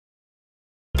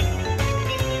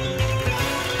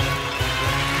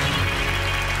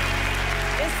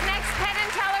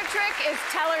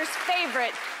Teller's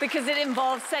favorite because it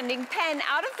involves sending Penn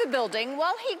out of the building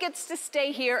while he gets to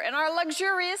stay here in our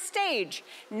luxurious stage.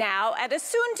 Now, at a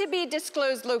soon-to-be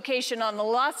disclosed location on the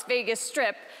Las Vegas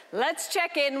Strip, let's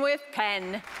check in with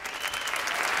Penn.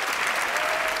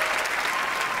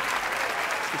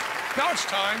 Now it's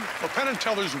time for Penn and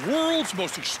Teller's world's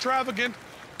most extravagant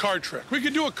card trick. We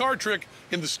could do a card trick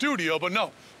in the studio, but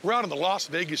no, we're out on the Las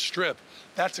Vegas Strip.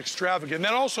 That's extravagant. And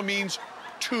that also means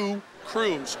 2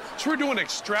 crews. So we're doing an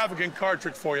extravagant card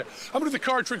trick for you. I'm gonna do the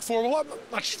card trick for, well,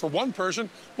 not just for one person,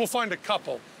 we'll find a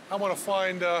couple. I wanna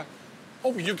find, oh,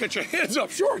 you get your hands up,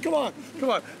 sure, come on.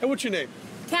 And what's your name?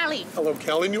 Callie. Hello,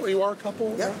 Callie. You are a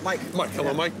couple? Yeah, Mike.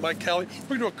 Hello, yeah. Mike, Callie.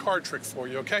 We're gonna do a card trick for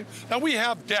you, okay? Now, we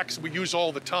have decks we use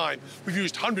all the time. We've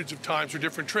used hundreds of times for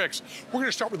different tricks. We're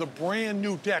gonna start with a brand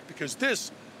new deck because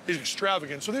this is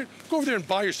extravagant. So go over there and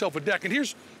buy yourself a deck. And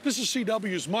this is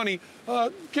CW's money.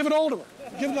 Give it all to her.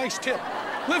 Give a nice tip.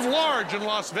 Live large in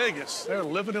Las Vegas. They're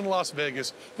living in Las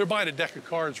Vegas. They're buying a deck of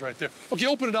cards right there. Okay,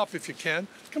 open it up if you can.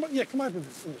 Come on, come on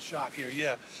in the shot here,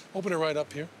 yeah. Open it right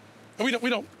up here. And we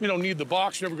don't need the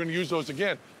box. We're never gonna use those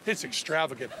again. It's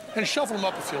extravagant. And shuffle them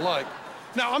up if you like.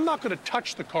 Now, I'm not gonna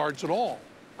touch the cards at all.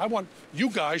 I want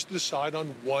you guys to decide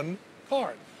on one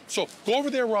card. So go over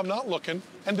there where I'm not looking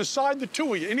and decide the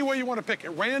 2 of you, any way you want to pick it,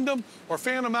 random or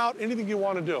fan them out, anything you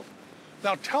want to do.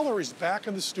 Now, Teller is back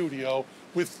in the studio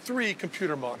with 3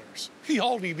 computer monitors. He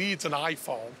only needs an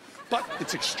iPhone, but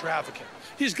it's extravagant.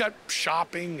 He's got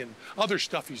shopping and other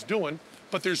stuff he's doing,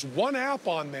 but there's one app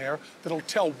on there that'll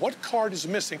tell what card is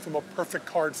missing from a perfect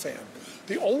card fan.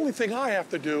 The only thing I have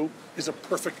to do is a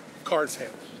perfect card fan.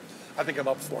 I think I'm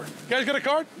up for it. You guys got a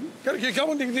card? You got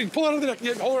one? You can pull it out of the deck.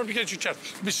 Yeah, hold it up against your chest.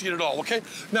 Let me see it all, okay?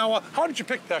 Now, how did you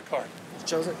pick that card?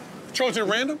 Chose it. Chose it at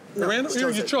random? No, random?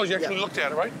 You chose. You actually looked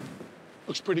at it, right? Yeah.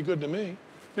 Looks pretty good to me.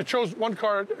 You chose one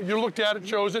card, you looked at it,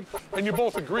 chose it, and you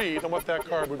both agreed on what that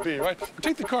card would be, right?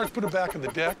 Take the cards, put it back in the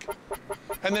deck,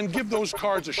 and then give those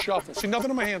cards a shuffle. See, nothing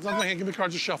in my hands, give the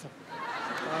cards a shuffle.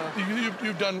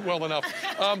 You've done well enough.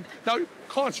 Now,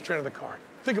 concentrate on the card.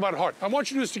 Think about it hard. I want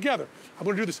you to do this together. I'm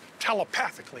gonna do this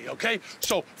telepathically, okay?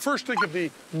 So first think of the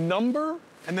number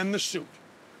and then the suit.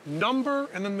 Number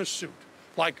and then the suit.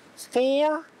 Like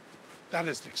 4,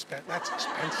 that's expensive.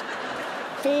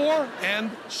 4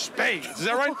 and spades. Is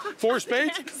that right? 4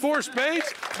 spades? 4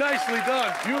 spades? Nicely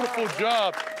done. Beautiful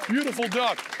job. Beautiful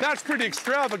job. That's pretty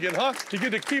extravagant, huh? You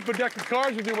get to keep a deck of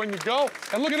cards with you when you go.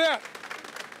 And look at that.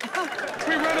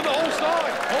 We rented the whole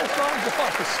side. Whole side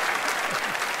goes.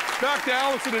 Back to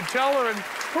Allison and Teller, and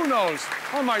who knows,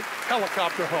 I might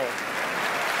helicopter home.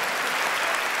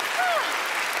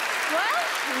 Well,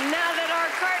 now that our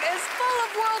cart is full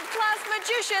of world-class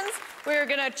magicians, we're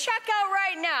gonna check out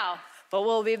right now. But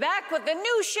we'll be back with the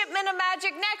new shipment of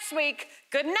magic next week.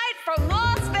 Good night from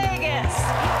Las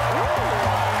Vegas.